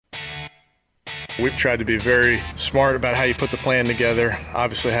We've tried to be very smart about how you put the plan together.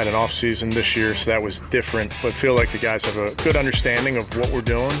 Obviously had an off season this year, so that was different, but feel like the guys have a good understanding of what we're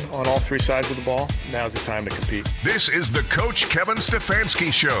doing on all three sides of the ball. Now's the time to compete. This is the Coach Kevin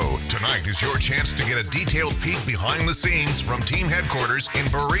Stefanski Show. Tonight is your chance to get a detailed peek behind the scenes from team headquarters in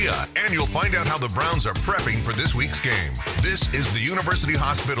Berea, and you'll find out how the Browns are prepping for this week's game. This is the University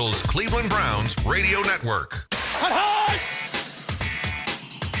Hospital's Cleveland Browns Radio Network.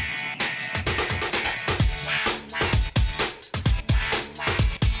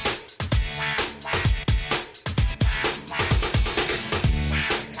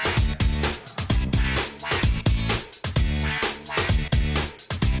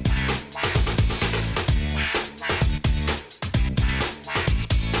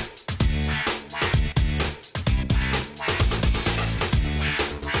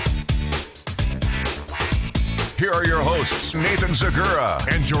 Here are your hosts, Nathan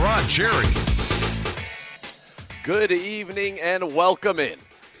Zagura and Gerard Cherry. Good evening and welcome in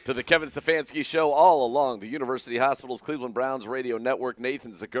to the Kevin Stefanski Show, all along the University Hospital's Cleveland Browns Radio Network.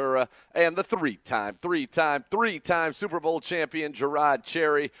 Nathan Zagura and the three-time Super Bowl champion Gerard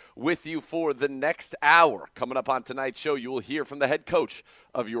Cherry with you for the next hour. Coming up on tonight's show, you will hear from the head coach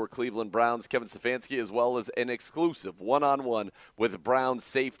of your Cleveland Browns, Kevin Stefanski, as well as an exclusive one-on-one with Browns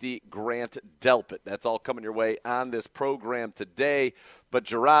safety Grant Delpit. That's all coming your way on this program today. But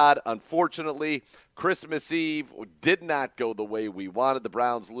Gerard, unfortunately, Christmas Eve did not go the way we wanted. The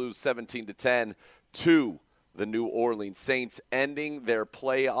Browns lose 17-10 to the New Orleans Saints, ending their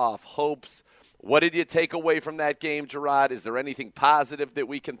playoff hopes. What did you take away from that game, Gerard? Is there anything positive that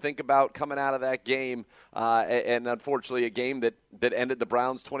we can think about coming out of that game? And unfortunately, a game that ended the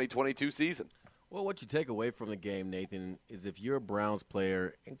Browns' 2022 season. Well, what you take away from the game, Nathan, is if you're a Browns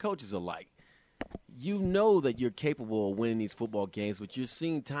player and coaches alike, you know that you're capable of winning these football games, but you're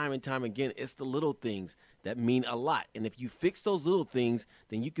seeing time and time again, it's the little things that mean a lot. And if you fix those little things,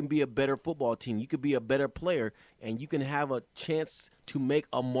 then you can be a better football team. You could be a better player, and you can have a chance to make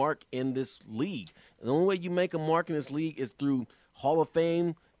a mark in this league. And the only way you make a mark in this league is through Hall of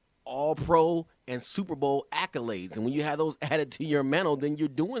Fame, All-Pro, and Super Bowl accolades. And when you have those added to your mantle, then you're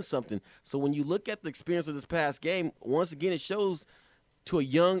doing something. So when you look at the experience of this past game, once again, it shows to a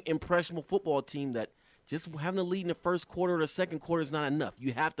young, impressionable football team that just having a lead in the first quarter or the second quarter is not enough.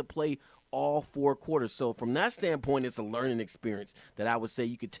 You have to play all four quarters. So from that standpoint, it's a learning experience that I would say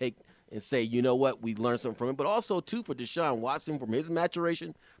you could take and say, you know what, we learned something from it. But also, too, for Deshaun Watson, from his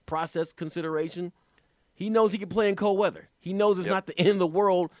maturation process consideration, he knows he can play in cold weather. He knows it's not the end of the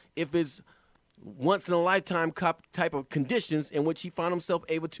world if it's once-in-a-lifetime type of conditions in which he found himself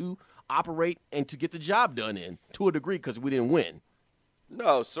able to operate and to get the job done in, to a degree, because we didn't win.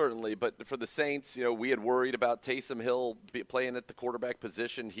 No, certainly. But for the Saints, we had worried about Taysom Hill playing at the quarterback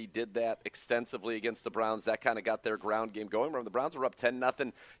position. He did that extensively against the Browns. That kind of got their ground game going. Remember, the Browns were up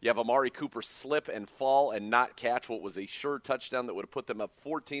 10-0. You have Amari Cooper slip and fall and not catch what was a sure touchdown that would have put them up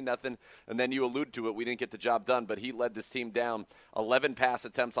 14-0. And then you alluded to it. We didn't get the job done, but he led this team down 11 pass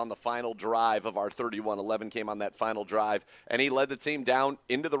attempts on the final drive of our 31. 11 came on that final drive. And he led the team down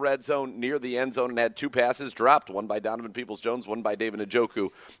into the red zone, near the end zone, and had two passes dropped, one by Donovan Peoples-Jones, one by David Njoku,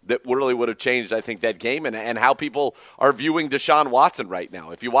 that really would have changed, I think, that game and how people are viewing Deshaun Watson right now.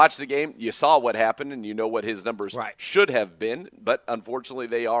 If you watch the game, you saw what happened and you know what his numbers should have been, but unfortunately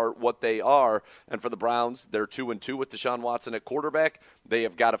they are what they are. And for the Browns, they're 2-2 with Deshaun Watson at quarterback. They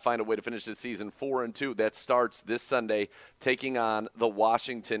have got to find a way to finish this season 4-2. That starts this Sunday, taking on the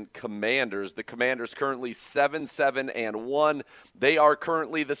Washington Commanders. The Commanders currently 7-1. They are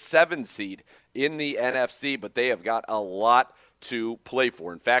currently the 7 seed in the NFC, but they have got a lot to play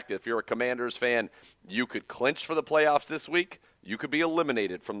for. In fact, if you're a Commanders fan, you could clinch for the playoffs this week. You could be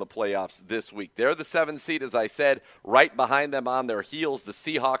eliminated from the playoffs this week. They're the 7 seed, as I said. Right behind them on their heels, the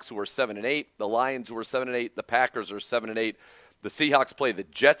Seahawks, who are 7-8, the Lions, who are 7-8, the Packers are 7-8. The Seahawks play the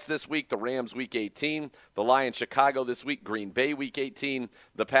Jets this week, the Rams week 18, the Lions Chicago this week, Green Bay week 18,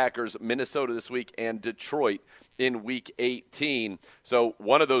 the Packers Minnesota this week, and Detroit in week 18. So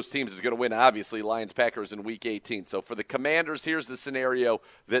one of those teams is going to win, obviously, Lions Packers in week 18. So for the Commanders, here's the scenario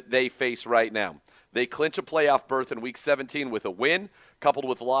that they face right now. They clinch a playoff berth in week 17 with a win, coupled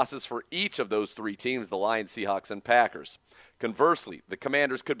with losses for each of those three teams, the Lions, Seahawks, and Packers. Conversely, the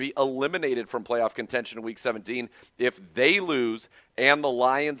Commanders could be eliminated from playoff contention in week 17 if they lose and the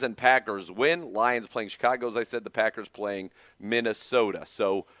Lions and Packers win. Lions playing Chicago, as I said, the Packers playing Minnesota.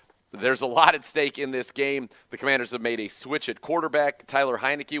 So there's a lot at stake in this game. The Commanders have made a switch at quarterback. Tyler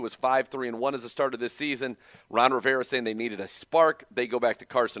Heineke was 5-3-1 as a start of this season. Ron Rivera saying they needed a spark. They go back to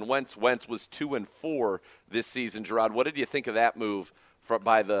Carson Wentz. Wentz was 2-4 this season. Gerard, what did you think of that move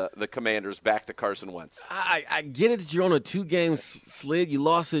by the Commanders back to Carson Wentz. I get it that you're on a 2-game slid. You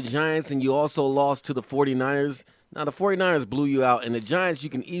lost to the Giants, and you also lost to the 49ers. Now, the 49ers blew you out, and the Giants, you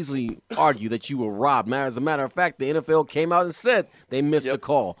can easily argue that you were robbed. As a matter of fact, the NFL came out and said they missed the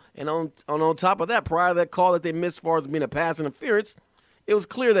call. And on top of that, prior to that call that they missed as far as being a pass interference, it was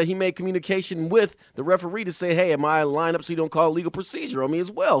clear that he made communication with the referee to say, hey, am I lined up so you don't call a legal procedure on me as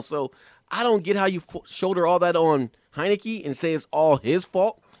well? So I don't get how you shoulder all that on Heinicke and say it's all his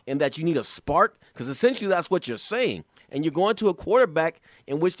fault and that you need a spark, because essentially that's what you're saying. And you're going to a quarterback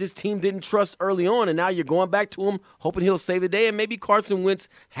in which this team didn't trust early on, and now you're going back to him hoping he'll save the day, and maybe Carson Wentz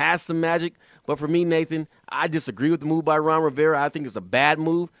has some magic. But for me, Nathan, I disagree with the move by Ron Rivera. I think it's a bad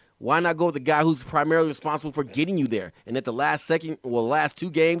move. Why not go with the guy who's primarily responsible for getting you there? And at the last 2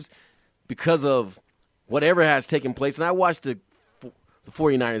 games, because of whatever has taken place, and I watched the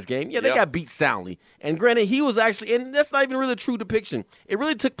 49ers game, they got beat soundly. And granted, he was actually, and that's not even really a true depiction. It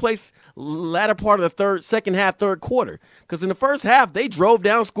really took place latter part of the second half, third quarter. Because in the first half, they drove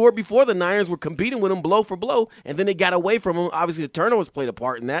down, scored before the Niners were competing with them blow for blow, and then they got away from them. Obviously, the turnovers played a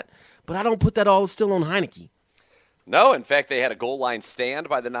part in that. But I don't put that all still on Heinicke. No, in fact, they had a goal line stand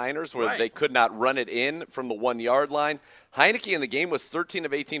by the Niners where they could not run it in from the 1-yard line. Heinicke in the game was 13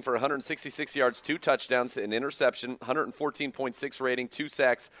 of 18 for 166 yards, 2 touchdowns, an interception, 114.6 rating, 2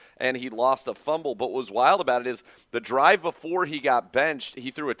 sacks, and he lost a fumble. But what was wild about it is the drive before he got benched, he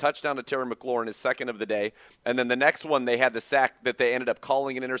threw a touchdown to Terry McLaurin, his second of the day. And then the next one, they had the sack that they ended up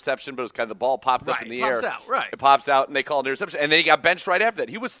calling an interception, but it was kind of the ball popped up in the air. It pops out, and they called an interception. And then he got benched right after that.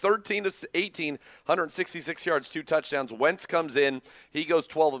 He was 13 of 18, 166 yards, 2 touchdowns. Wentz comes in. He goes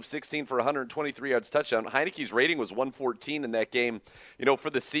 12 of 16 for 123 yards, touchdown. Heinicke's rating was 114 in that game.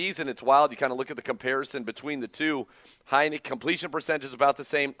 For the season, it's wild. You kind of look at the comparison between the two. Heinicke completion percentage is about the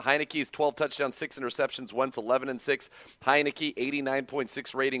same. Heinicke's 12 touchdowns, 6 interceptions. Wentz 11-6. Heinicke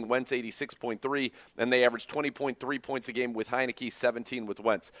 89.6 rating. Wentz 86.3, and they averaged 20.3 points a game with Heinicke, 17 with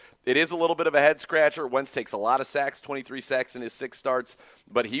Wentz. It is a little bit of a head scratcher. Wentz takes a lot of sacks, 23 sacks in his 6 starts,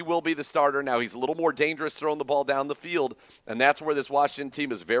 but he will be the starter. Now he's a little more dangerous throwing the ball down the field, and that's where this Washington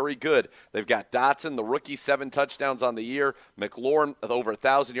team is very good. They've got Dotson, the rookie, 7 touchdowns on the year. McLaurin over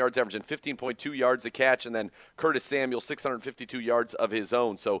 1,000 yards, averaging 15.2 yards a catch, and then Curtis Samuel, 652 yards of his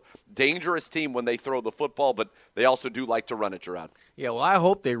own. So dangerous team when they throw the football, but they also do like to run it, Gerard. Yeah, well, I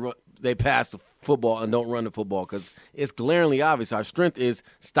hope they pass the football and don't run the football, because it's glaringly obvious our strength is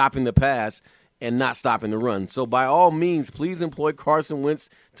stopping the pass and not stopping the run. So by all means, please employ Carson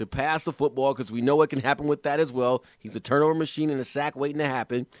Wentz to pass the football, because we know what can happen with that as well. He's a turnover machine and a sack waiting to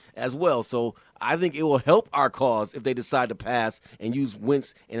happen as well. So I think it will help our cause if they decide to pass and use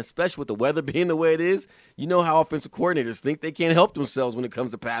Wentz, and especially with the weather being the way it is, you know how offensive coordinators think they can't help themselves when it comes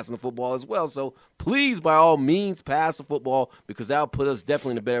to passing the football as well. So please, by all means, pass the football, because that'll put us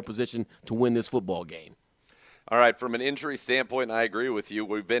definitely in a better position to win this football game. All right, from an injury standpoint, I agree with you.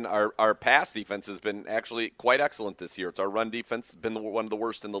 Our pass defense has been actually quite excellent this year. It's our run defense has been one of the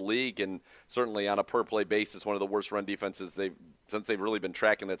worst in the league, and certainly on a per-play basis, one of the worst run defenses since they've really been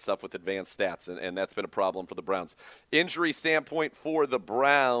tracking that stuff with advanced stats, and that's been a problem for the Browns. Injury standpoint for the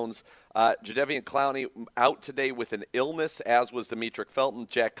Browns, Jadeveon Clowney out today with an illness, as was Demetric Felton.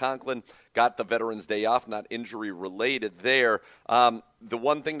 Jack Conklin got the Veterans Day off, not injury-related there. The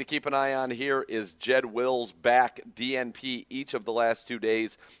one thing to keep an eye on here is Jed Wills back, DNP each of the last 2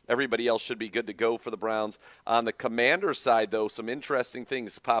 days. Everybody else should be good to go for the Browns. On the Commanders side, though, some interesting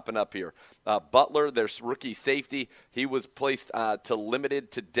things popping up here. Butler, their rookie safety, he was placed to limited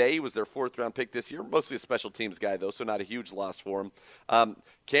today. He was their 4th-round pick this year. Mostly a special teams guy, though, so not a huge loss for him.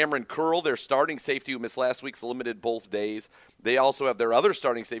 Cameron Curl, their starting safety, who missed last week's limited both days. They also have their other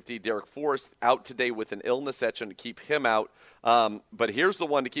starting safety, Derek Forrest, out today with an illness. That shouldn't keep him out. But here's the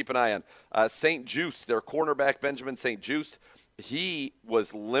one to keep an eye on. St. Juste, their cornerback, Benjamin St. Juste, he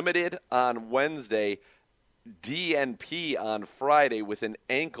was limited on Wednesday, DNP on Friday with an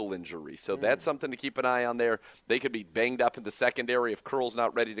ankle injury. So that's something to keep an eye on there. They could be banged up in the secondary if Curl's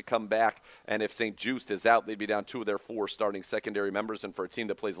not ready to come back. And if St. Juste is out, they'd be down 2 of their 4 starting secondary members. And for a team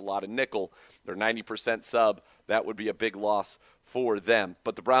that plays a lot of nickel, they're 90% sub. That would be a big loss for them.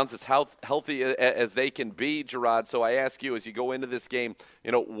 But the Browns as healthy as they can be, Gerard. So I ask you, as you go into this game,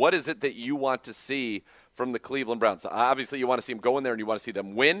 what is it that you want to see from the Cleveland Browns? Obviously, you want to see them go in there and you want to see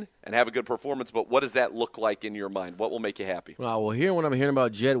them win and have a good performance, but what does that look like in your mind? What will make you happy? Well, when I'm hearing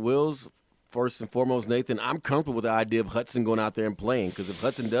about Jed Wills, first and foremost, Nathan, I'm comfortable with the idea of Hudson going out there and playing, because if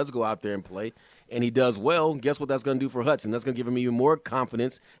Hudson does go out there and play and he does well, guess what that's going to do for Hudson? That's going to give him even more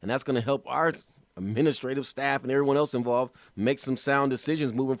confidence, and that's going to help our administrative staff and everyone else involved make some sound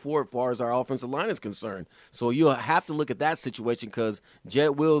decisions moving forward as far as our offensive line is concerned. So you'll have to look at that situation because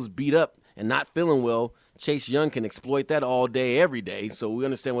Jed Wills beat up and not feeling well. Chase Young can exploit that all day, every day. So we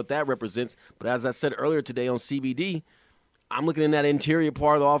understand what that represents. But as I said earlier today on CBD, I'm looking in that interior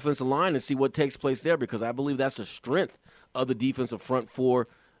part of the offensive line to see what takes place there because I believe that's the strength of the defensive front for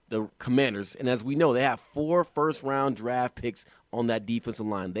the Commanders. And as we know, they have 4 first-round draft picks on that defensive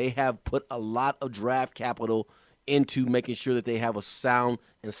line. They have put a lot of draft capital into making sure that they have a sound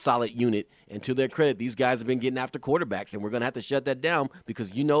and solid unit. And to their credit, these guys have been getting after quarterbacks, and we're going to have to shut that down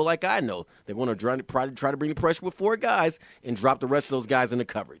because you know, like I know, they're going to try to bring the pressure with 4 guys and drop the rest of those guys into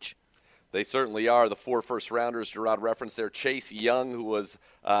coverage. They certainly are. The 4 first-rounders, Gerard referenced there. Chase Young, who was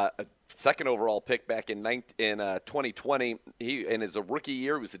a second overall pick back in 2020. He, in his rookie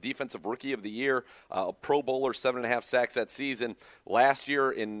year, he was the defensive rookie of the year, a Pro Bowler, 7.5 sacks that season. Last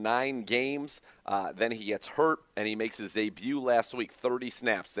year in 9 games, then he gets hurt, and he makes his debut last week, 30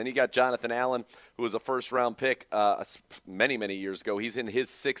 snaps. Then you got Jonathan Allen, who was a first-round pick many, many years ago. He's in his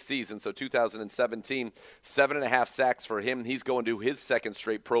 6th season, so 2017, 7.5 sacks for him. He's going to his 2nd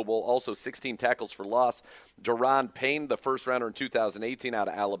straight Pro Bowl, also 16 tackles for loss. Daron Payne, the first-rounder in 2018 out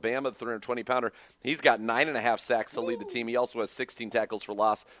of Alabama, the 320-pounder. He's got 9.5 sacks to lead the team. He also has 16 tackles for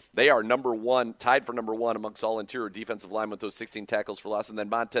loss. They are number 1, tied for number 1 amongst all interior defensive linemen with those 16 tackles for loss. And then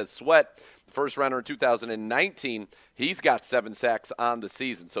Montez Sweat, the first-rounder in 2019, he's got 7 sacks on the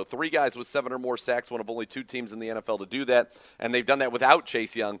season. So 3 guys with 7 or more sacks, one of only 2 teams in the NFL to do that. And they've done that without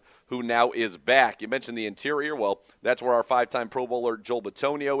Chase Young, who now is back. You mentioned the interior. Well, that's where our 5-time Pro Bowler Joel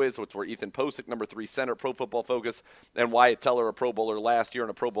Bitonio is, which where Ethan Posick, number 3 center, Pro Football Focus, and Wyatt Teller, a Pro Bowler last year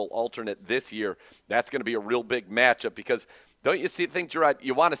and a Pro Bowl alternate this year. That's going to be a real big matchup because don't you think, Gerard,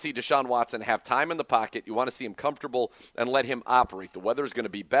 you want to see Deshaun Watson have time in the pocket. You want to see him comfortable and let him operate. The weather's going to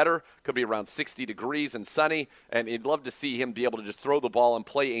be better. Could be around 60 degrees and sunny, and you'd love to see him be able to just throw the ball and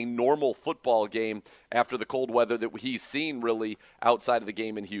play a normal football game after the cold weather that he's seen really outside of the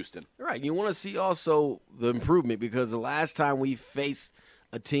game in Houston. Right. You want to see also the improvement because the last time we faced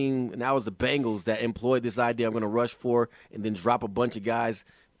a team, and that was the Bengals, that employed this idea I'm going to rush 4 and then drop a bunch of guys,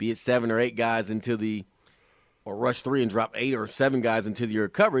 be it 7 or 8 guys into the – or rush 3 and drop 8 or 7 guys into your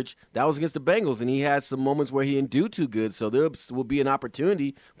coverage. That was against the Bengals, and he had some moments where he didn't do too good. So there will be an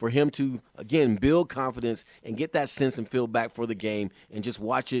opportunity for him to, again, build confidence and get that sense and feel back for the game and just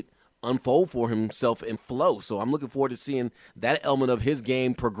watch it unfold for himself and flow. So I'm looking forward to seeing that element of his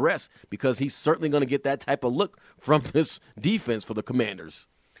game progress because he's certainly going to get that type of look from this defense for the Commanders.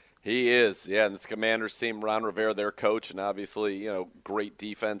 He is, yeah, and this Commanders team, Ron Rivera, their coach, and obviously, great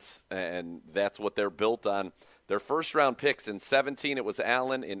defense, and that's what they're built on. Their first-round picks in 17, it was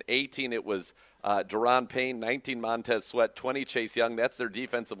Allen. In 18, it was Daron Payne. 19, Montez Sweat. 20, Chase Young. That's their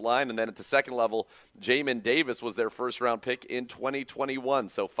defensive line. And then at the second level, Jamin Davis was their first-round pick in 2021.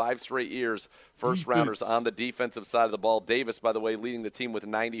 So 5 straight years, first-rounders on the defensive side of the ball. Davis, by the way, leading the team with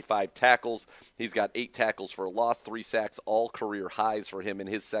 95 tackles. He's got 8 tackles for a loss, 3 sacks, all career highs for him in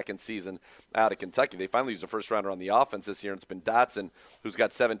his 2nd season out of Kentucky. They finally used a first-rounder on the offense this year, and it's been Dotson, who's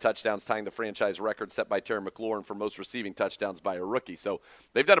got 7 touchdowns, tying the franchise record set by Terry McLaurin for most receiving touchdowns by a rookie. So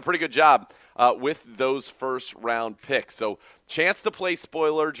they've done a pretty good job with those first-round picks. So chance to play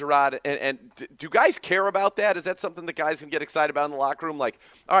spoiler, Gerard, and do guys care about that? Is that something that guys can get excited about in the locker room? Like,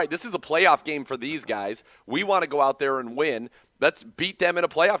 all right, this is a playoff game for these guys. We want to go out there and win. Let's beat them in a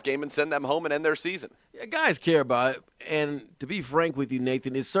playoff game and send them home and end their season. Yeah, guys care about it. And to be frank with you,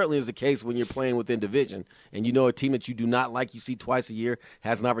 Nathan, it certainly is the case when you're playing within division and you know a team that you do not like, you see twice a year,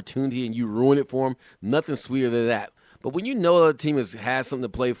 has an opportunity, and you ruin it for them. Nothing sweeter than that. But when you know a team has something to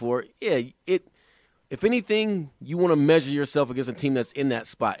play for, yeah, if anything, you want to measure yourself against a team that's in that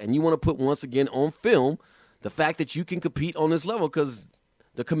spot. And you want to put, once again, on film the fact that you can compete on this level because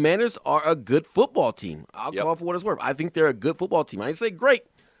the Commanders are a good football team. I'll call it for what it's worth. I think they're a good football team. I didn't say great,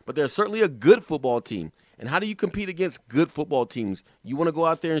 but they're certainly a good football team. And how do you compete against good football teams? You want to go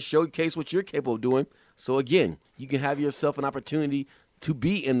out there and showcase what you're capable of doing. So, again, you can have yourself an opportunity to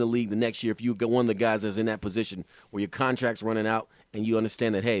be in the league the next year if you get one of the guys that's in that position where your contract's running out and you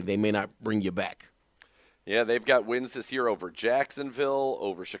understand that, hey, they may not bring you back. Yeah, they've got wins this year over Jacksonville,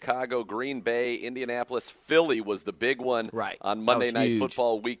 over Chicago, Green Bay, Indianapolis. Philly was the big one on Monday Night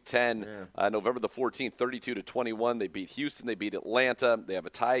Football Week 10, November the 14th, 32-21. They beat Houston. They beat Atlanta. They have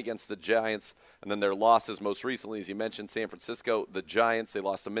a tie against the Giants. And then their losses most recently, as you mentioned, San Francisco, the Giants. They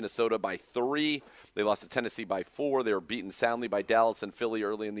lost to Minnesota by 3. They lost to Tennessee by 4. They were beaten soundly by Dallas and Philly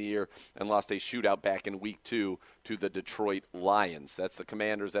early in the year and lost a shootout back in Week 2 to the Detroit Lions. That's the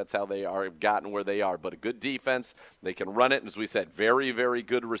Commanders. That's how they have gotten where they are. But a good good defense. They can run it. And as we said, very, very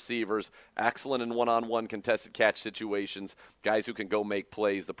good receivers, excellent in one-on-one contested catch situations, guys who can go make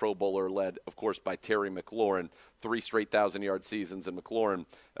plays. The Pro Bowler led, of course, by Terry McLaurin, 3 straight 1,000-yard seasons. And McLaurin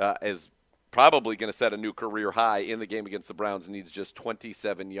is probably going to set a new career high in the game against the Browns, needs just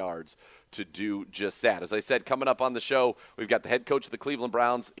 27 yards to do just that. As I said, coming up on the show, we've got the head coach of the Cleveland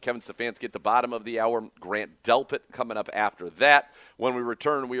Browns, Kevin Stefanski, at the bottom of the hour. Grant Delpit coming up after that. When we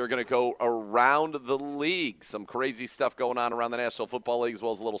return, we are going to go around the league. Some crazy stuff going on around the National Football League, as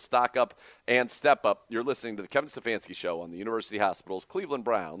well as a little stock up and step up. You're listening to the Kevin Stefanski Show on the University Hospital's Cleveland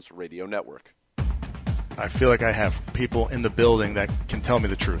Browns Radio Network. I feel like I have people in the building that can tell me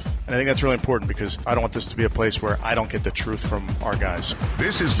the truth. And I think that's really important because I don't want this to be a place where I don't get the truth from our guys.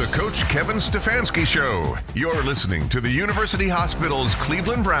 This is the Coach Kevin Stefanski Show. You're listening to the University Hospital's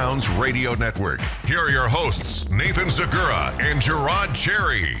Cleveland Browns Radio Network. Here are your hosts, Nathan Zagura and Gerard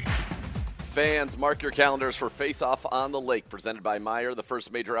Cherry. Fans, mark your calendars for Face Off on the Lake, presented by Meijer, the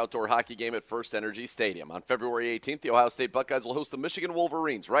first major outdoor hockey game at First Energy Stadium. On February 18th, the Ohio State Buckeyes will host the Michigan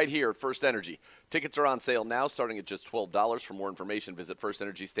Wolverines right here at First Energy. Tickets are on sale now, starting at just $12. For more information, visit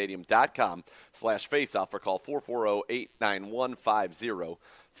firstenergystadium.com/faceoff or call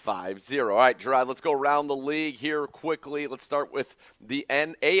 440-891-5050. All right, Gerard, let's go around the league here quickly. Let's start with the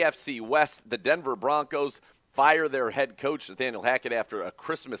AFC West. The Denver Broncos fire their head coach, Nathaniel Hackett, after a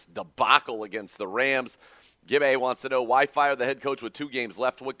Christmas debacle against the Rams. Gibbe wants to know, why fire the head coach with 2 games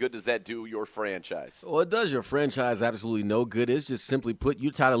left? What good does that do your franchise? Well, it does your franchise absolutely no good. It's just simply put,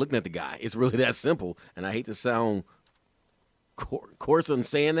 you're tired of looking at the guy. It's really that simple. And I hate to sound coarse on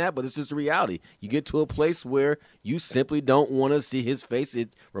saying that, but it's just a reality. You get to a place where you simply don't want to see his face. It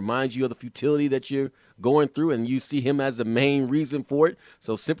reminds you of the futility that you're going through, and you see him as the main reason for it.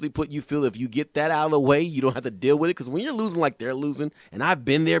 So simply put, you feel if you get that out of the way, you don't have to deal with it. Because when you're losing like they're losing, and I've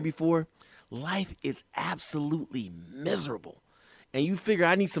been there before, life is absolutely miserable. And you figure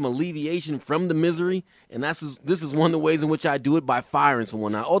I need some alleviation from the misery, and this is one of the ways in which I do it, by firing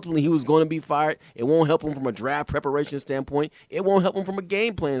someone. Now, ultimately, he was going to be fired. It won't help him from a draft preparation standpoint. It won't help him from a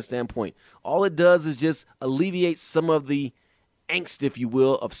game plan standpoint. All it does is just alleviate some of the angst, if you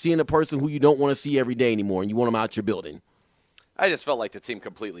will, of seeing a person who you don't want to see every day anymore, and you want them out your building. I just felt like the team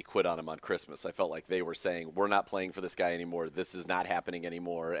completely quit on him on Christmas. I felt like they were saying, we're not playing for this guy anymore. This is not happening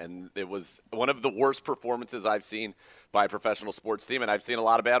anymore. And it was one of the worst performances I've seen by a professional sports team, and I've seen a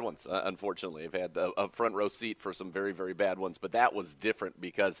lot of bad ones, unfortunately. I've had a front row seat for some very, very bad ones. But that was different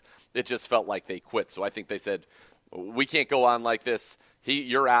because it just felt like they quit. So I think they said, we can't go on like this.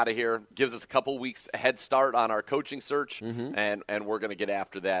 You're out of here. Gives us a couple weeks head start on our coaching search, and we're going to get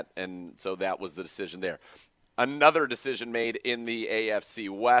after that. And so that was the decision there. Another decision made in the AFC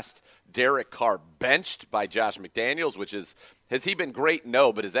West. Derek Carr benched by Josh McDaniels, which is, has he been great?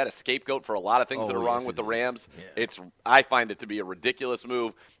 No, but is that a scapegoat for a lot of things that are wrong with the Rams? Yeah. I find it to be a ridiculous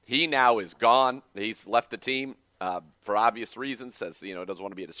move. He now is gone. He's left the team for obvious reasons, says, doesn't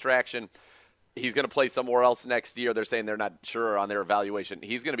want to be a distraction. He's going to play somewhere else next year. They're saying they're not sure on their evaluation.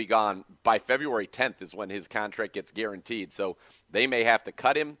 He's going to be gone by February 10th is when his contract gets guaranteed. So they may have to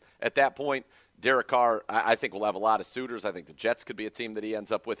cut him at that point. Derek Carr, I think, will have a lot of suitors. I think the Jets could be a team that he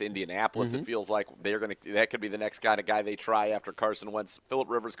ends up with. Indianapolis, it feels like that could be the next kind of guy they try after Carson Wentz, Phillip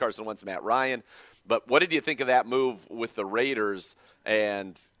Rivers, Carson Wentz, Matt Ryan. But what did you think of that move with the Raiders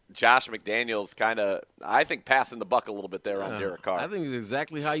and Josh McDaniels kind of, I think, passing the buck a little bit there on Derek Carr? I think it's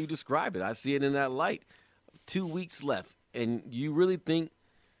exactly how you described it. I see it in that light. 2 weeks left, and you really think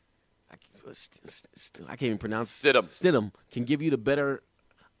I can't even pronounce Stidham can give you the better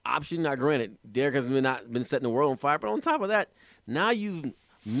option? Now, granted, Derek has not been setting the world on fire, but on top of that, now you've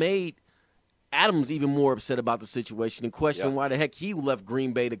made Adams even more upset about the situation and question why the heck he left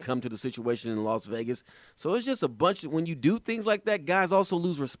Green Bay to come to the situation in Las Vegas. So it's just a bunch of, when you do things like that, guys also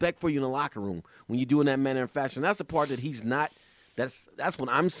lose respect for you in the locker room when you do in that manner and fashion. That's the part that he's not. That's what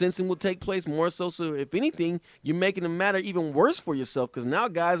I'm sensing will take place more so. So if anything, you're making the matter even worse for yourself, because now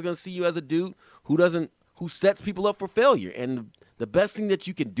guys are going to see you as a dude who sets people up for failure. And the best thing that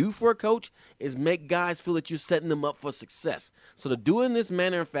you can do for a coach is make guys feel that you're setting them up for success. So to do it in this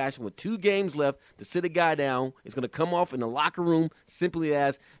manner and fashion with 2 games left, to sit a guy down, is going to come off in the locker room simply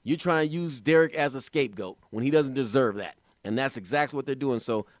as you're trying to use Derek as a scapegoat when he doesn't deserve that. And that's exactly what they're doing.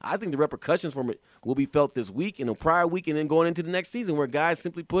 So I think the repercussions from it will be felt this week and the prior week and then going into the next season, where guys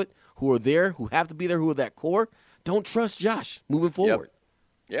simply put, who are there, who have to be there, who are that core, don't trust Josh moving forward.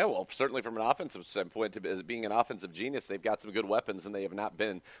 Yeah, well, certainly from an offensive standpoint, as being an offensive genius, they've got some good weapons, and they have not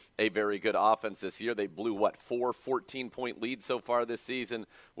been a very good offense this year. They blew, 4 14-point leads so far this season,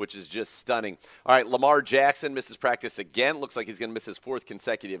 which is just stunning. All right, Lamar Jackson misses practice again. Looks like he's going to miss his 4th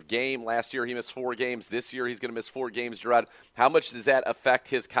consecutive game. Last year he missed 4 games. This year he's going to miss 4 games, Gerard. How much does that affect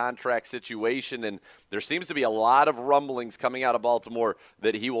his contract situation? And there seems to be a lot of rumblings coming out of Baltimore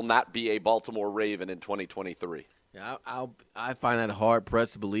that he will not be a Baltimore Raven in 2023. Yeah, I find that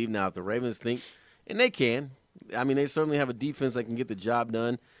hard-pressed to believe now. If the Ravens think, and they can, I mean, they certainly have a defense that can get the job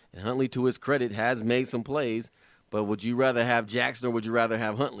done, and Huntley, to his credit, has made some plays, but would you rather have Jackson or would you rather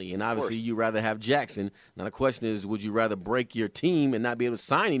have Huntley? And obviously you'd rather have Jackson. Now the question is, would you rather break your team and not be able to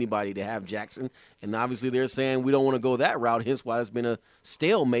sign anybody to have Jackson? And obviously they're saying we don't want to go that route, hence why it's been a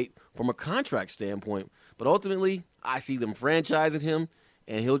stalemate from a contract standpoint. But ultimately, I see them franchising him,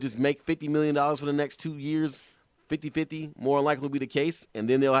 and he'll just make $50 million for the next 2 years. 50-50 more likely will be the case, and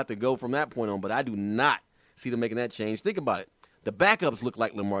then they'll have to go from that point on. But I do not see them making that change. Think about it. The backups look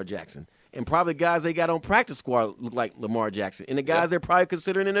like Lamar Jackson, and probably guys they got on practice squad look like Lamar Jackson, and the guys they're probably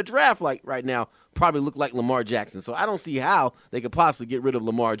considering in a draft like right now probably look like Lamar Jackson. So I don't see how they could possibly get rid of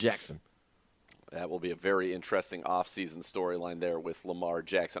Lamar Jackson. That will be a very interesting offseason storyline there with Lamar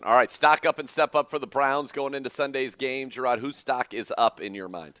Jackson. All right, stock up and step up for the Browns going into Sunday's game. Gerard, whose stock is up in your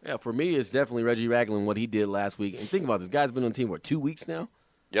mind? Yeah, for me, it's definitely Reggie Ragland, what he did last week. And think about this. Guy's been on the team, 2 weeks now?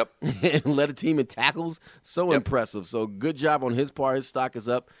 Yep. And led a team in tackles. So impressive. So good job on his part. His stock is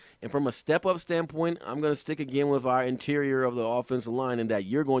up. And from a step-up standpoint, I'm going to stick again with our interior of the offensive line in that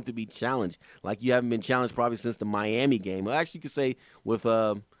you're going to be challenged like you haven't been challenged probably since the Miami game. Well, actually, you could say with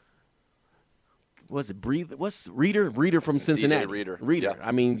Reader from Cincinnati. Reader. Yeah.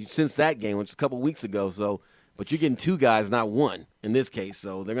 I mean, since that game, which was a couple weeks ago. So, but you're getting 2 guys, not 1 in this case.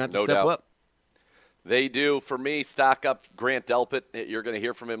 So they're going to have to step up. They do. For me, stock up Grant Delpit. You're going to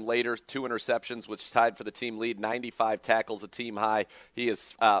hear from him later. 2 interceptions, which tied for the team lead. 95 tackles, a team high. He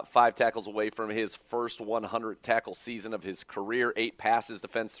is 5 tackles away from his first 100-tackle season of his career. 8 passes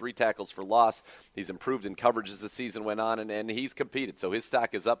defense, 3 tackles for loss. He's improved in coverage as the season went on, and he's competed. So his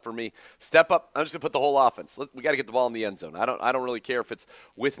stock is up for me. Step up. I'm just going to put the whole offense. We got to get the ball in the end zone. I don't really care if it's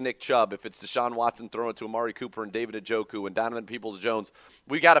with Nick Chubb, if it's Deshaun Watson throwing it to Amari Cooper and David Njoku and Donovan Peoples-Jones.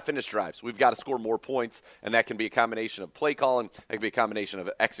 We got to finish drives. We've got to score more points, and that can be a combination of play calling, that can be a combination of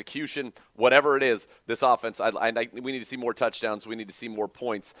execution, whatever it is. This offense, we need to see more touchdowns. We need to see more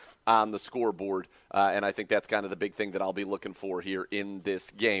points on the scoreboard, and I think that's kind of the big thing that I'll be looking for here in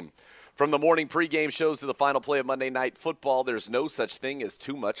this game. From the morning pregame shows to the final play of Monday Night Football, there's no such thing as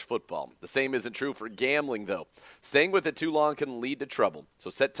too much football. The same isn't true for gambling, though. Staying with it too long can lead to trouble. So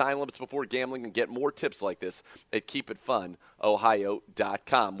set time limits before gambling and get more tips like this at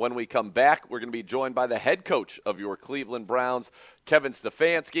KeepItFunOhio.com. When we come back, we're going to be joined by the head coach of your Cleveland Browns, Kevin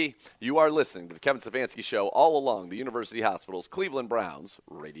Stefanski. You are listening to the Kevin Stefanski Show all along the University Hospital's Cleveland Browns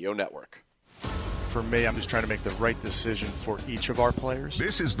radio network. For me, I'm just trying to make the right decision for each of our players.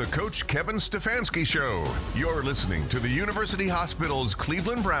 This is the Coach Kevin Stefanski Show. You're listening to the University Hospital's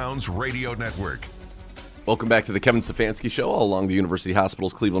Cleveland Browns radio network. Welcome back to the Kevin Stefanski Show all along the University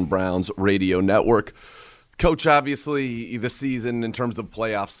Hospital's Cleveland Browns radio network. Coach, obviously the season in terms of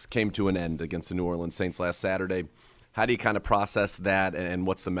playoffs came to an end against the New Orleans Saints last Saturday. How do you kind of process that, and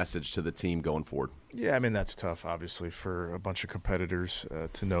what's the message to the team going forward? Yeah, I mean, that's tough, obviously, for a bunch of competitors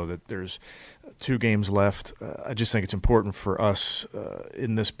to know that there's 2 games left. I just think it's important for us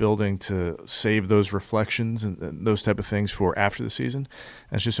in this building to save those reflections and those type of things for after the season.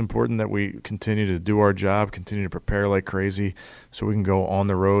 And it's just important that we continue to do our job, continue to prepare like crazy so we can go on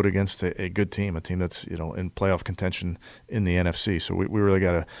the road against a good team, a team that's, in playoff contention in the NFC. So we really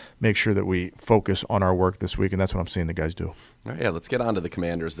got to make sure that we focus on our work this week, and that's what I'm seeing the guys do. All right, yeah, let's get on to the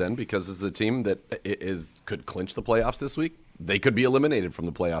Commanders then, because this is a team that could clinch the playoffs this week. They could be eliminated from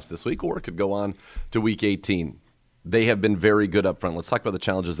the playoffs this week, or it could go on to Week 18. They have been very good up front. Let's talk about the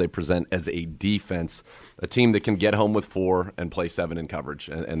challenges they present as a defense, a team that can get home with 4 and play 7 in coverage,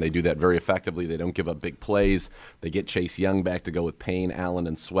 and they do that very effectively. They don't give up big plays. They get Chase Young back to go with Payne, Allen,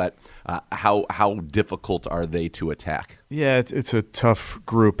 and Sweat. How difficult are they to attack? Yeah, it's a tough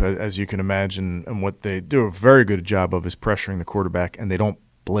group, as you can imagine, and what they do a very good job of is pressuring the quarterback, and they don't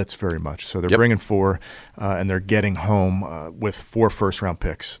blitz very much. So they're bringing 4, and they're getting home with 4 first-round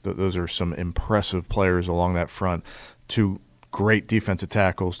picks. Those are some impressive players along that front. 2 great defensive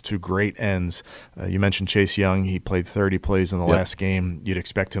tackles, 2 great ends. You mentioned Chase Young. He played 30 plays in the last game. You'd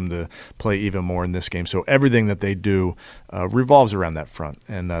expect him to play even more in this game. So everything that they do revolves around that front,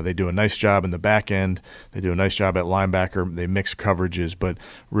 and they do a nice job in the back end. They do a nice job at linebacker. They mix coverages, but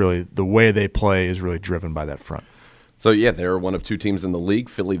really the way they play is really driven by that front. So, yeah, they're one of two teams in the league.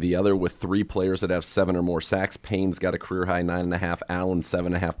 Philly the other, with 3 players that have 7 or more sacks. Payne's got a career-high 9.5. Allen,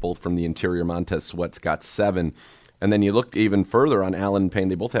 7.5, both from the interior. Montez Sweat's got 7. And then you look even further on Allen and Payne.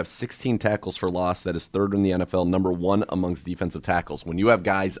 They both have 16 tackles for loss. That is 3rd in the NFL, number 1 amongst defensive tackles. When you have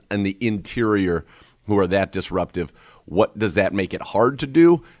guys in the interior who are that disruptive, what does that make it hard to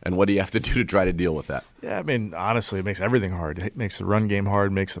do, and what do you have to do to try to deal with that? Yeah, I mean, honestly, it makes everything hard. It makes the run game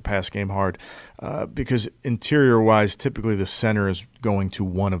hard, makes the pass game hard, because interior-wise, typically the center is going to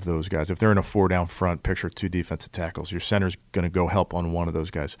one of those guys. If they're in a 4-down front, picture 2 defensive tackles, your center's going to go help on one of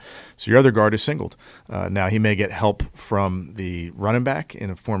those guys. So your other guard is singled. Now, he may get help from the running back in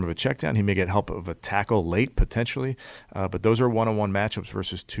the form of a check down. He may get help of a tackle late, potentially, but those are one-on-one matchups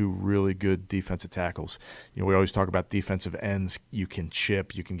versus 2 really good defensive tackles. You know, we always talk about defensive ends. You can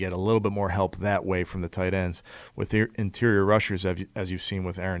chip. You can get a little bit more help that way from the tight ends. With the interior rushers, as you've seen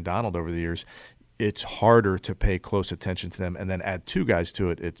with Aaron Donald over the years, it's harder to pay close attention to them, and then add 2 guys to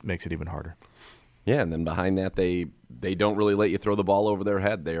it, it makes it even harder. Yeah, and then behind that, they don't really let you throw the ball over their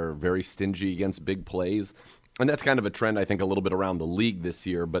head. They are very stingy against big plays. And that's kind of a trend, I think, a little bit around the league this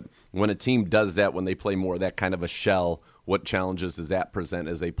year. But when a team does that, when they play more of that kind of a shell, what challenges does that present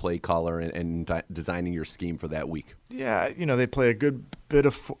as a play caller and designing your scheme for that week? Yeah, you know, they play a good bit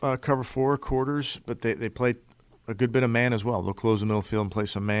of cover 4 quarters, but they play a good bit of man as well. They'll close the middle field and play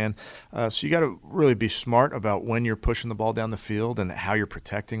some man. So you got to really be smart about when you're pushing the ball down the field and how you're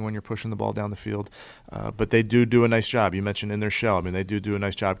protecting when you're pushing the ball down the field. But they do a nice job. You mentioned in their shell. I mean, they do a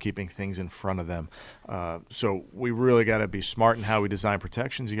nice job keeping things in front of them. So we really got to be smart in how we design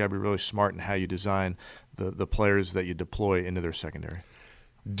protections. You got to be really smart in how you design the players that you deploy into their secondary.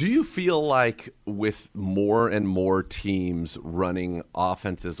 Do you feel like with more and more teams running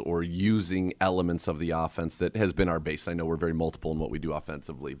offenses or using elements of the offense that has been our base? I know we're very multiple in what we do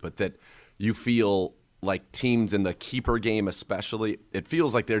offensively, but that you feel like teams in the keeper game especially, it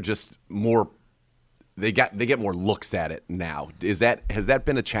feels like they're just more they get more looks at it now. Has that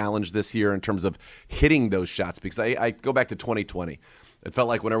been a challenge this year in terms of hitting those shots? Because I go back to 2020. It felt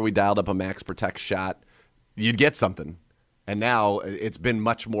like whenever we dialed up a max protect shot, you'd get something. And now it's been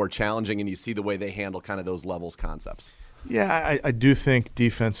much more challenging, and you see the way they handle kind of those levels concepts. Yeah, I do think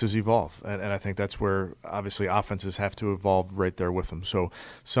defenses evolve, and I think that's where obviously offenses have to evolve right there with them. So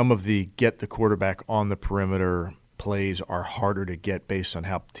some of the get the quarterback on the perimeter plays are harder to get based on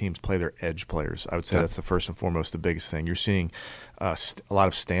how teams play their edge players. I would say that's the first and foremost the biggest thing. You're seeing a lot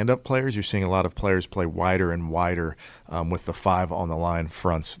of stand-up players. You're seeing a lot of players play wider and wider with the 5 on the line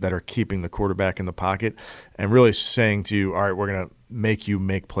fronts that are keeping the quarterback in the pocket and really saying to you, all right, we're going to make you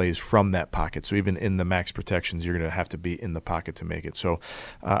make plays from that pocket. So even in the max protections, you're going to have to be in the pocket to make it. So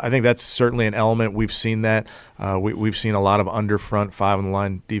I think that's certainly an element. We've seen that. We've seen a lot of under front 5 on the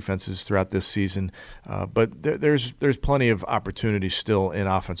line defenses throughout this season. But there's plenty of opportunities still in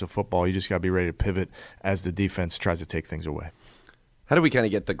offensive football. You just got to be ready to pivot as the defense tries to take things away. How do we kind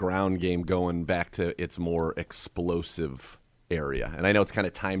of get the ground game going back to its more explosive area? And I know it's kind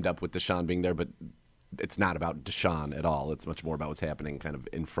of timed up with Deshaun being there, but it's not about Deshaun at all. It's much more about what's happening kind of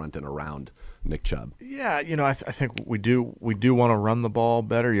in front and around Nick Chubb. Yeah, you know, I think we do want to run the ball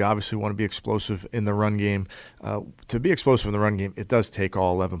better. You obviously want to be explosive in the run game. To be explosive in the run game, it does take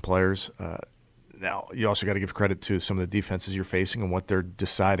all 11 players. Now, you also got to give credit to some of the defenses you're facing and what they're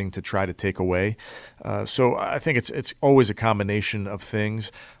deciding to try to take away. So I think it's always a combination of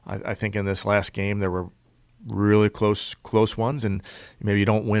things. I think in this last game there were really close ones, and maybe you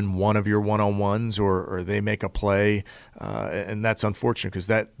don't win one of your one-on-ones or they make a play, and that's unfortunate because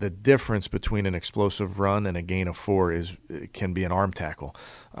the difference between an explosive run and a gain of 4 can be an arm tackle.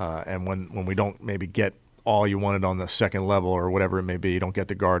 And when we don't maybe get all you wanted on the second level or whatever it may be, you don't get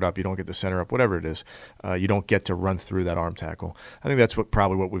the guard up, you don't get the center up, whatever it is, you don't get to run through that arm tackle. I think that's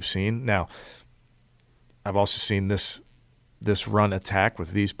probably what we've seen. Now, I've also seen this run attack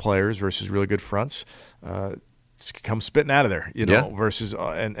with these players versus really good fronts come spitting out of there, versus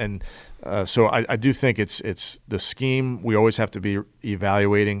so I do think it's the scheme. We always have to be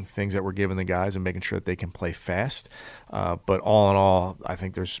evaluating things that we're giving the guys and making sure that they can play fast. But all in all, I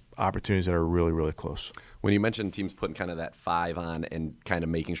think there's opportunities that are really, really close. When you mentioned teams putting kind of that 5 on and kind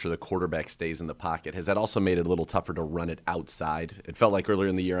of making sure the quarterback stays in the pocket, has that also made it a little tougher to run it outside? It felt like earlier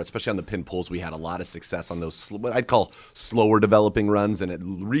in the year, especially on the pin pulls, we had a lot of success on those what I'd call slower developing runs,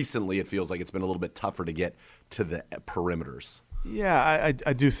 and recently it feels like it's been a little bit tougher to get to the perimeters. Yeah,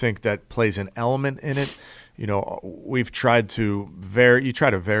 I do think that plays an element in it. We've tried to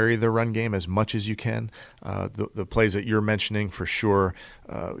vary the run game as much as you can. The plays that you're mentioning, for sure,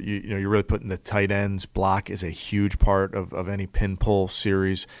 you're really putting the tight ends. Block is a huge part of any pin pull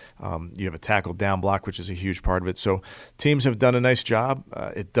series. You have a tackle down block, which is a huge part of it. So teams have done a nice job.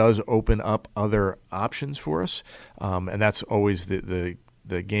 It does open up other options for us, and that's always the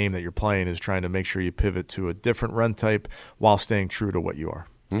game that you're playing, is trying to make sure you pivot to a different run type while staying true to what you are.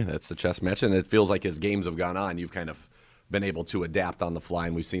 Yeah, that's the chess match, and it feels like as games have gone on, you've kind of been able to adapt on the fly,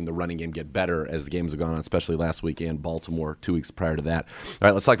 and we've seen the running game get better as the games have gone on, especially last week and Baltimore 2 weeks prior to that. All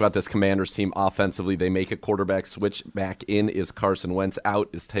right, let's talk about this Commanders team offensively. They make a quarterback switch. Back in is Carson Wentz. Out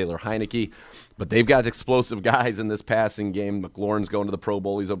is Taylor Heineke. But they've got explosive guys in this passing game. McLaurin's going to the Pro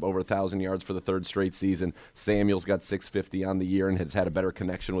Bowl. He's up over 1,000 yards for the third straight season. Samuel's got 650 on the year and has had a better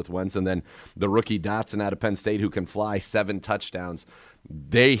connection with Wentz. And then the rookie Dotson out of Penn State, who can fly 7 touchdowns.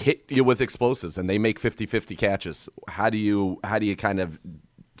 They hit you with explosives, and they make 50-50 catches. How do you kind of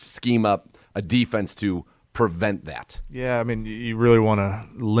scheme up a defense to prevent that? Yeah, I mean, you really want to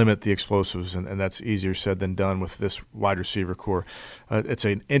limit the explosives, and that's easier said than done with this wide receiver core. It's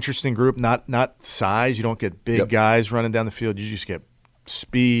an interesting group, not size. You don't get big guys running down the field. You just get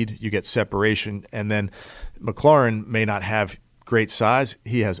speed, you get separation, and then McLaurin may not have great size.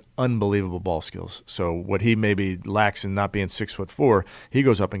 He has unbelievable ball skills. So what he maybe lacks in not being 6'4", he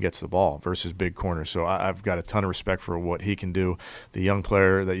goes up and gets the ball versus big corners. So I've got a ton of respect for what he can do. The young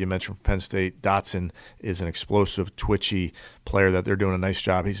player that you mentioned from Penn State, Dotson, is an explosive, twitchy player that they're doing a nice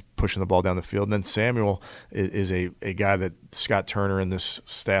job. He's pushing the ball down the field. And then Samuel is a guy that Scott Turner and this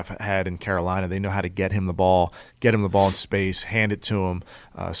staff had in Carolina. They know how to get him the ball in space, hand it to him.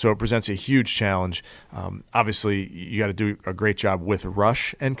 So it presents a huge challenge. Obviously, you got to do a great job with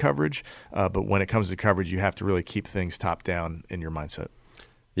rush and coverage, but when it comes to coverage, you have to really keep things top down in your mindset.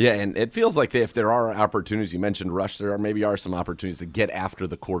 Yeah, and it feels like if there are opportunities, you mentioned rush, there are some opportunities to get after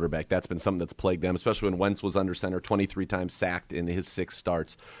the quarterback. That's been something that's plagued them, especially when Wentz was under center, 23 times sacked in his 6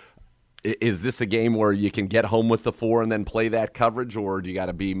 starts. Is this a game where you can get home with the 4 and then play that coverage, or do you got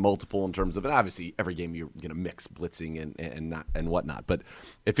to be multiple in terms of, and obviously every game you're going to mix blitzing and whatnot, but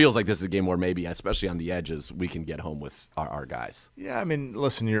it feels like this is a game where maybe, especially on the edges, we can get home with our guys. Yeah, I mean,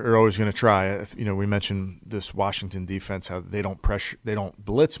 listen, you're always going to try. We mentioned this Washington defense, how they don't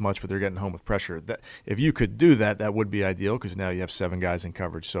blitz much, but they're getting home with pressure. That if you could do that, that would be ideal, because now you have 7 guys in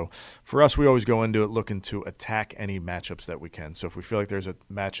coverage. So for us, we always go into it looking to attack any matchups that we can. So if we feel like there's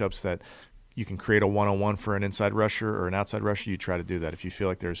matchups that you can create a one-on-one for an inside rusher or an outside rusher, you try to do that. If you feel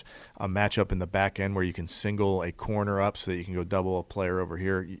like there's a matchup in the back end where you can single a corner up so that you can go double a player over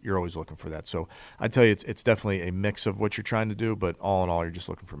here, you're always looking for that. So I'd tell you it's definitely a mix of what you're trying to do, but all in all, you're just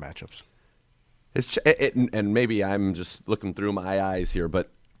looking for matchups. And maybe I'm just looking through my eyes here,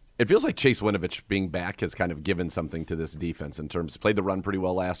 but it feels like Chase Winovich being back has kind of given something to this defense in terms of played the run pretty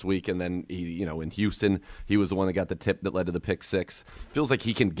well last week, and then he, in Houston, he was the one that got the tip that led to the pick 6. Feels like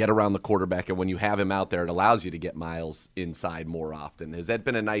he can get around the quarterback, and when you have him out there, it allows you to get Miles inside more often. Has that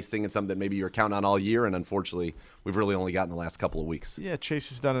been a nice thing and something that maybe you're counting on all year, and unfortunately we've really only gotten the last couple of weeks? Yeah, Chase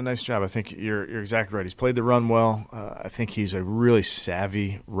has done a nice job. I think you're exactly right. He's played the run well. I think he's a really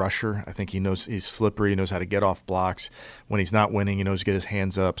savvy rusher. I think he's slippery. He knows how to get off blocks. When he's not winning, he knows to get his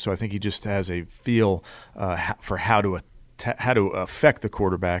hands up. So I think he just has a feel for how to affect the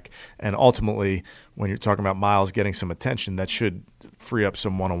quarterback. And ultimately, when you're talking about Miles getting some attention, that should free up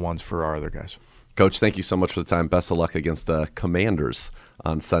some one-on-ones for our other guys. Coach, thank you so much for the time. Best of luck against the Commanders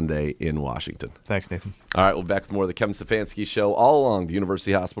on Sunday in Washington. Thanks, Nathan. All right, we'll be back with more of the Kevin Stefanski Show all along the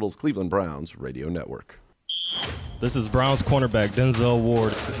University Hospital's Cleveland Browns radio network. This is Browns cornerback Denzel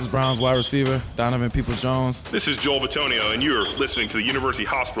Ward. This is Browns wide receiver Donovan Peoples-Jones. This is Joel Bitonio, and you're listening to the University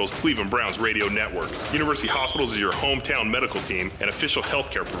Hospital's Cleveland Browns radio network. University Hospitals is your hometown medical team and official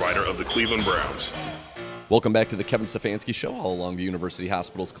healthcare provider of the Cleveland Browns. Welcome back to the Kevin Stefanski Show, all along the University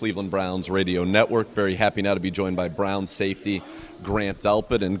Hospital's Cleveland Browns radio network. Very happy now to be joined by Browns safety Grant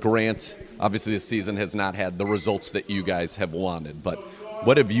Delpit. And Grant, obviously this season has not had the results that you guys have wanted, but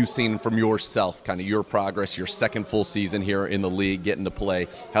what have you seen from yourself, kind of your progress, your second full season here in the league, getting to play?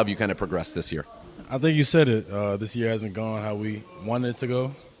 How have you kind of progressed this year? I think you said it. This year hasn't gone how we wanted it to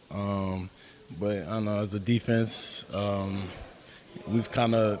go. But I don't know, as a defense, we've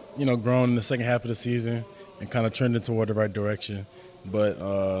kind of, grown in the second half of the season and kind of trending toward the right direction. But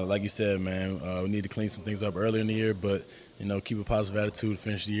like you said, man, we need to clean some things up earlier in the year, but, keep a positive attitude,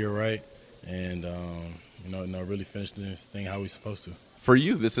 finish the year right, and, really finish this thing how we're supposed to. For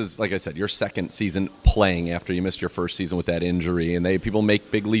you, this is, like I said, your second season playing after you missed your first season with that injury, and people make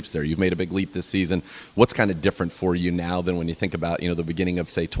big leaps there. You've made a big leap this season. What's kind of different for you now than when you think about, the beginning of,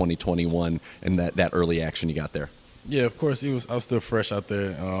 say, 2021 and that early action you got there? Yeah, of course, I was still fresh out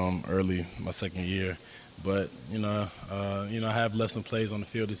there early, my second year. But, I have left some plays on the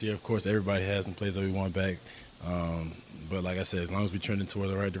field this year. Of course, everybody has some plays that we want back. But like I said, as long as we're trending toward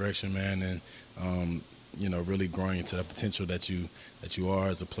the right direction, man, and really growing into the potential that you are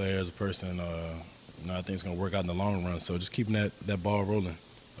as a player, as a person, I think it's going to work out in the long run. So just keeping that ball rolling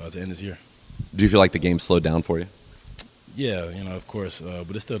at the end of this year. Do you feel like the game slowed down for you? Yeah, of course,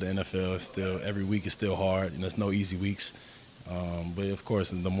 but it's still the NFL. It's still every week is still hard. There's no easy weeks. But of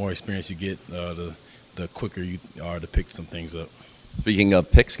course, the more experience you get, the quicker you are to pick some things up. Speaking of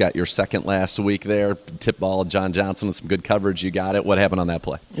picks, got your second last week there. Tip ball, John Johnson with some good coverage. You got it. What happened on that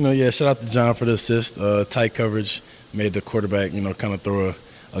play? Shout out to John for the assist. Tight coverage made the quarterback, kind of throw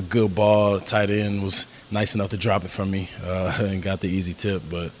a good ball. Tight end was nice enough to drop it from me and got the easy tip.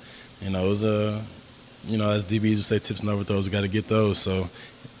 But, it was as DBs would say, tips and overthrows, you got to get those. So,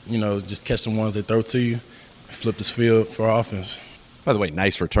 just catch the ones they throw to you, flip this field for offense. By the way,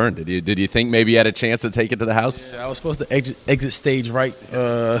 nice return. Did you think maybe you had a chance to take it to the house? Yeah, I was supposed to exit stage right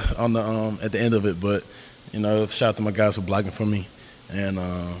on the at the end of it, but shout out to my guys for blocking for me, and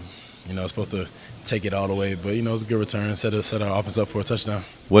I was supposed to take it all the way, but it was a good return. Set our offense up for a touchdown.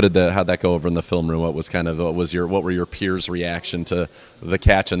 How'd that go over in the film room? What were your peers' reaction to the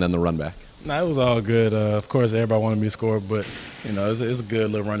catch and then the run back? No, it was all good. Of course, everybody wanted me to score, but it was a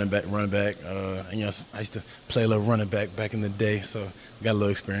good little running back. I used to play a little running back in the day, so I got a little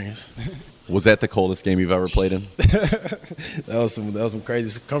experience. Was that the coldest game you've ever played in? that was some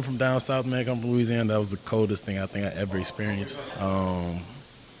crazy. Come from down south, man. Come from Louisiana. That was the coldest thing I think I ever experienced.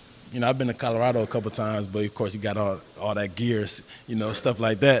 I've been to Colorado a couple times, but of course you got all that gear, stuff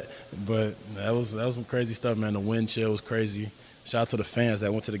like that. But that was some crazy stuff, man. The wind chill was crazy. Shout out to the fans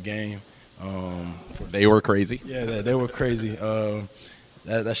that went to the game. They were crazy? Yeah, they were crazy.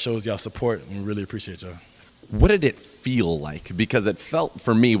 That shows y'all support, and we really appreciate y'all. What did it feel like? Because it felt,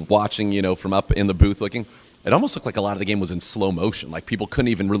 for me, watching, from up in the booth looking, it almost looked like a lot of the game was in slow motion. Like people couldn't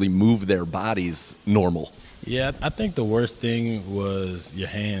even really move their bodies normal. Yeah, I think the worst thing was your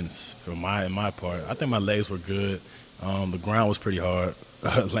hands for my part. I think my legs were good. The ground was pretty hard.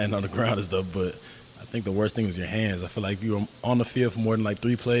 Landing on the ground and stuff, but I think the worst thing was your hands. I feel like if you were on the field for more than like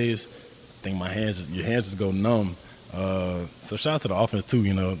 3 plays, I think your hands just go numb. So shout out to the offense too.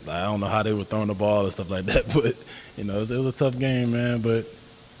 I don't know how they were throwing the ball and stuff like that, but it was a tough game, man. But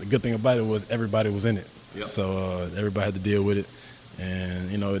the good thing about it was everybody was in it, yep. So everybody had to deal with it,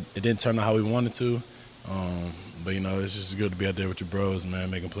 and it didn't turn out how we wanted to. But it's just good to be out there with your bros, man,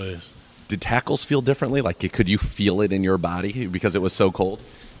 making plays. Did tackles feel differently? Like, could you feel it in your body because it was so cold?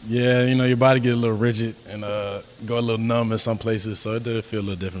 Yeah, your body get a little rigid and go a little numb in some places, so it did feel a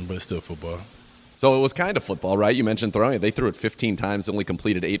little different, but it's still football. So it was kind of football, right? You mentioned throwing it. They threw it 15 times, only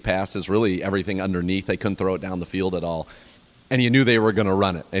completed 8 passes, really everything underneath. They couldn't throw it down the field at all. And you knew they were going to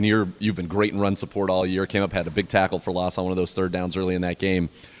run it. And you've been great in run support all year. Came up, had a big tackle for loss on one of those third downs early in that game.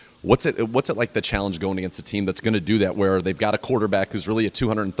 What's it like, the challenge going against a team that's going to do that, where they've got a quarterback who's really a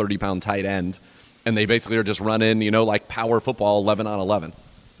 230-pound tight end, and they basically are just running, like power football 11 on 11?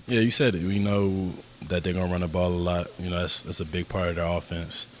 Yeah, you said it. We know that they're going to run the ball a lot. That's a big part of their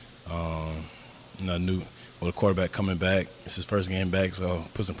offense. The quarterback coming back, it's his first game back, so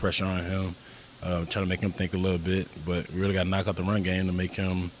put some pressure on him, try to make him think a little bit. But we really got to knock out the run game to make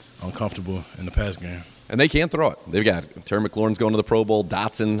him uncomfortable in the pass game. And they can throw it. They've got Terry McLaurin's going to the Pro Bowl,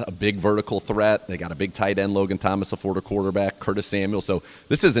 Dotson, a big vertical threat. They got a big tight end, Logan Thomas, a Florida quarterback, Curtis Samuel. So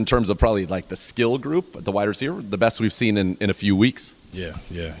this is, in terms of probably like the skill group, the wide receiver, the best we've seen in a few weeks. Yeah.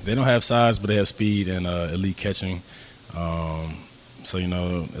 They don't have size, but they have speed and elite catching. So,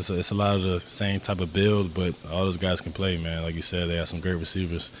 it's a lot of the same type of build, but all those guys can play, man. Like you said, they have some great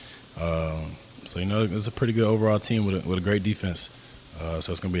receivers. So, it's a pretty good overall team with a great defense.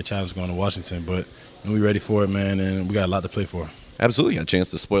 So it's going to be a challenge going to Washington, but we're ready for it, man, and we got a lot to play for. Absolutely. Got a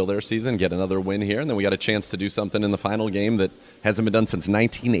chance to spoil their season, get another win here, and then we got a chance to do something in the final game that hasn't been done since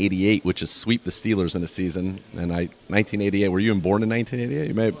 1988, which is sweep the Steelers in a season. And 1988, were you born in 1988?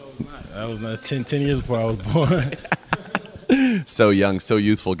 You may have... I was 10 years before I was born. So young, so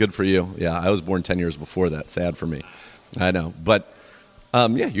youthful. Good for you. Yeah, I was born 10 years before that. Sad for me. I know. But,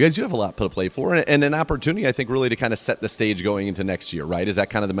 you guys do have a lot to play for, and an opportunity, I think, really to kind of set the stage going into next year, right? Is that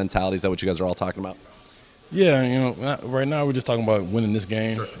kind of the mentality? Is that what you guys are all talking about? Yeah, right now we're just talking about winning this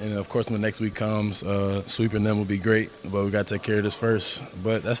game. Sure. And, of course, when the next week comes, sweeping them will be great, but we got to take care of this first.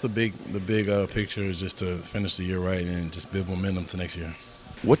 But that's the big picture is just to finish the year right and just build momentum to next year.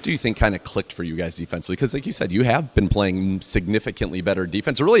 What do you think kind of clicked for you guys defensively? Because like you said, you have been playing significantly better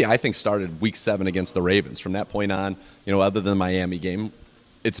defense. Really, I think started week 7 against the Ravens. From that point on, other than the Miami game,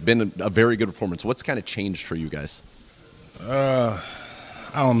 it's been a very good performance. What's kind of changed for you guys? I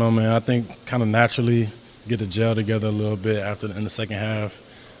don't know, man. I think kind of naturally get the gel together a little bit in the second half.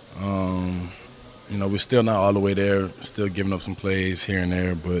 We're still not all the way there, still giving up some plays here and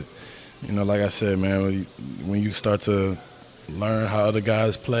there. But, like I said, man, when you start to learn how other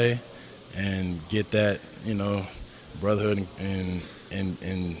guys play and get that, brotherhood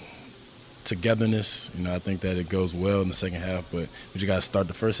and togetherness, I think that it goes well in the second half. But you got to start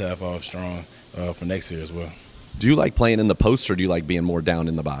the first half off strong for next year as well. Do you like playing in the post or do you like being more down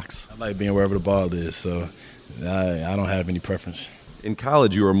in the box? I like being wherever the ball is, so I don't have any preference. In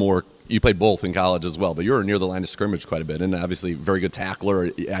college, you played both in college as well, but you were near the line of scrimmage quite a bit, and obviously very good tackler.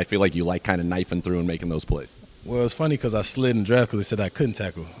 I feel like you like kind of knifing through and making those plays. Well, it's funny because I slid in draft because they said I couldn't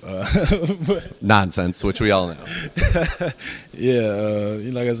tackle. Nonsense, which we all know. Yeah,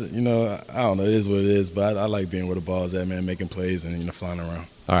 like I said, I don't know. It is what it is, but I like being where the ball is at, man, making plays and flying around.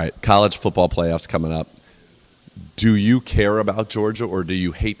 All right, college football playoffs coming up. Do you care about Georgia, or do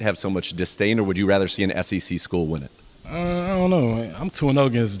you hate to have so much disdain, or would you rather see an SEC school win it? I don't know. I'm 2-0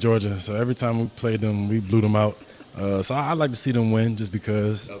 against Georgia, so every time we played them, we blew them out. So I'd like to see them win just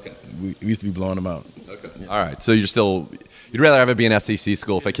because we used to be blowing them out. Okay. Yeah. All right. So you'd rather have it be an SEC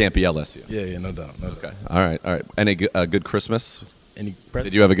school if it can't be LSU? Yeah, no doubt. Okay. All right. Any good Christmas? Any present?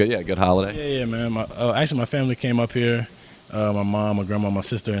 Did you have a good holiday? Yeah, man. Actually, my family came up here. My mom, my grandma, my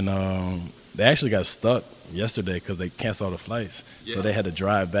sister, and they actually got stuck yesterday because they canceled all the flights. Yeah. So they had to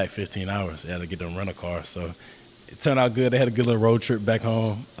drive back 15 hours. They had to get them rent a car. So it turned out good. They had a good little road trip back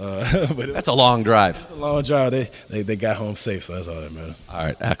home. But that's a long drive. It's a long drive. They got home safe, so that's all that matters. All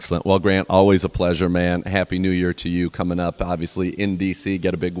right, excellent. Well, Grant, always a pleasure, man. Happy New Year to you coming up, obviously, in D.C.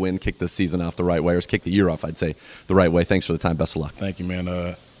 Get a big win, kick the season off the right way, or kick the year off, I'd say, the right way. Thanks for the time. Best of luck. Thank you,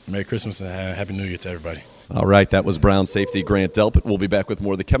 man. Merry Christmas and Happy New Year to everybody. All right, that was Brown safety Grant Delpit. We'll be back with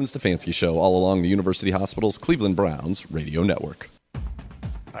more of the Kevin Stefanski Show all along the University Hospital's Cleveland Browns radio network.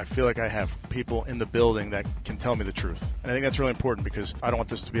 I feel like I have people in the building that can tell me the truth. And I think that's really important because I don't want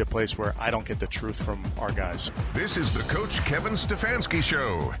this to be a place where I don't get the truth from our guys. This is the Coach Kevin Stefanski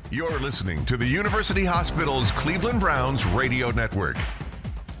Show. You're listening to the University Hospital's Cleveland Browns radio network.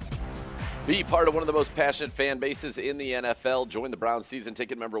 Be part of one of the most passionate fan bases in the NFL. Join the Browns season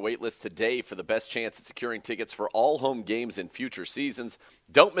ticket member waitlist today for the best chance at securing tickets for all home games in future seasons.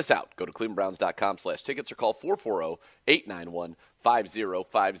 Don't miss out. Go to clevelandbrowns.com/tickets or call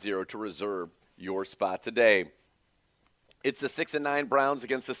 440-891-5050 to reserve your spot today. It's the 6-9 Browns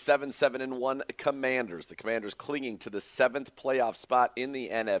against the 7-1 Commanders. The Commanders clinging to the 7th playoff spot in the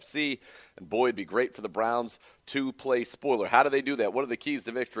NFC. And boy, it'd be great for the Browns to play spoiler. How do they do that? What are the keys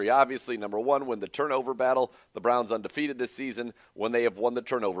to victory? Obviously, number one, win the turnover battle. The Browns undefeated this season when they have won the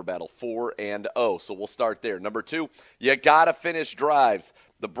turnover battle, 4-0. So we'll start there. Number two, you got to finish drives.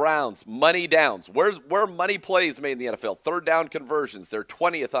 The Browns, money downs. Where money plays made in the NFL? Third down conversions. They're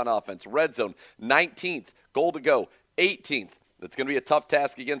 20th on offense. Red zone, 19th. Goal to go, 18th. That's going to be a tough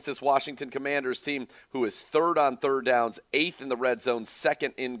task against this Washington Commanders team who is third on third downs, 8th in the red zone,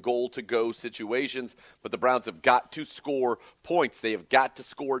 2nd in goal-to-go situations. But the Browns have got to score points. They have got to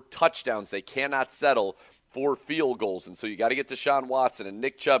score touchdowns. They cannot settle for field goals. And so you got to get Deshaun Watson and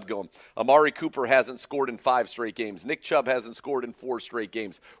Nick Chubb going. Amari Cooper hasn't scored in 5 straight games. Nick Chubb hasn't scored in 4 straight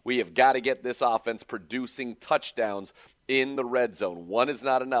games. We have got to get this offense producing touchdowns in the red zone. 1 is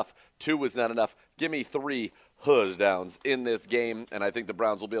not enough. 2 is not enough. Give me 3 touchdowns in this game, and I think the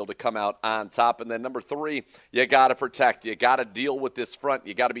Browns will be able to come out on top. And then number 3, you got to protect. You got to deal with this front.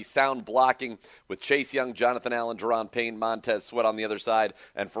 You got to be sound blocking with Chase Young, Jonathan Allen, Daron Payne, Montez Sweat on the other side.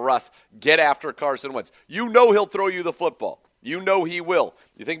 And for us, get after Carson Wentz. You know he'll throw you the football. You know he will.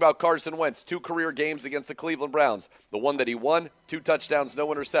 You think about Carson Wentz, 2 career games against the Cleveland Browns. The one that he won, 2 touchdowns, no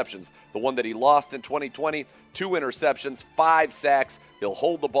interceptions. The one that he lost in 2020, 2 interceptions, 5 sacks. He'll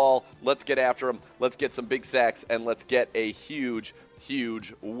hold the ball. Let's get after him. Let's get some big sacks, and let's get a huge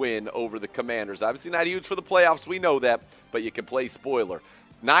win over the Commanders. Obviously not huge for the playoffs. We know that, but you can play spoiler.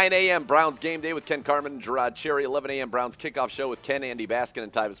 9 a.m. Browns game day with Ken Carman and Gerard Cherry. 11 a.m. Browns kickoff show with Ken, Andy Baskin,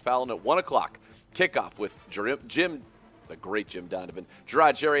 and Tyvis Powell. And at 1 o'clock, kickoff with the great Jim Donovan,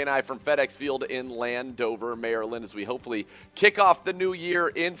 Gerard Cherry, and I from FedEx Field in Landover, Maryland, as we hopefully kick off the new year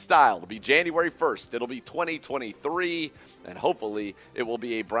in style. It'll be January 1st. It'll be 2023, and hopefully it will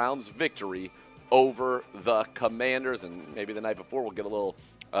be a Browns victory over the Commanders. And maybe the night before we'll get a little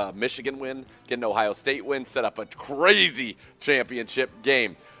Michigan win, get an Ohio State win, set up a crazy championship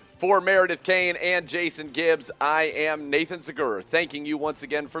game. For Meredith Kane and Jason Gibbs, I am Nathan Zegura, thanking you once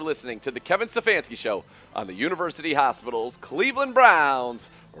again for listening to the Kevin Stefanski Show on the University Hospital's Cleveland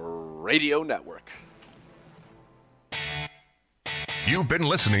Browns Radio Network. You've been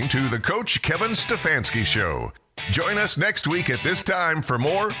listening to the Coach Kevin Stefanski Show. Join us next week at this time for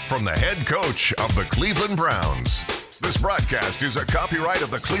more from the head coach of the Cleveland Browns. This broadcast is a copyright of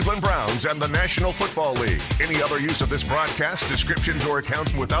the Cleveland Browns and the National Football League. Any other use of this broadcast, descriptions, or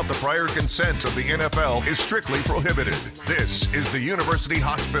accounts without the prior consent of the NFL is strictly prohibited. This is the University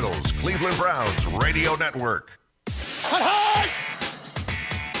Hospital's Cleveland Browns Radio Network.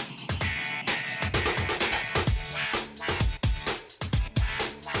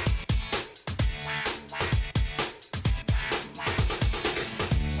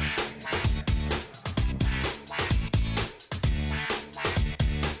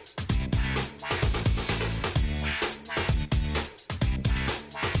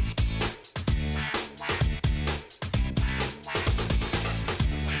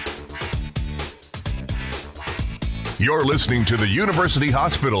 You're listening to the University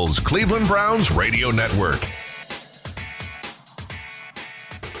Hospital's Cleveland Browns Radio Network.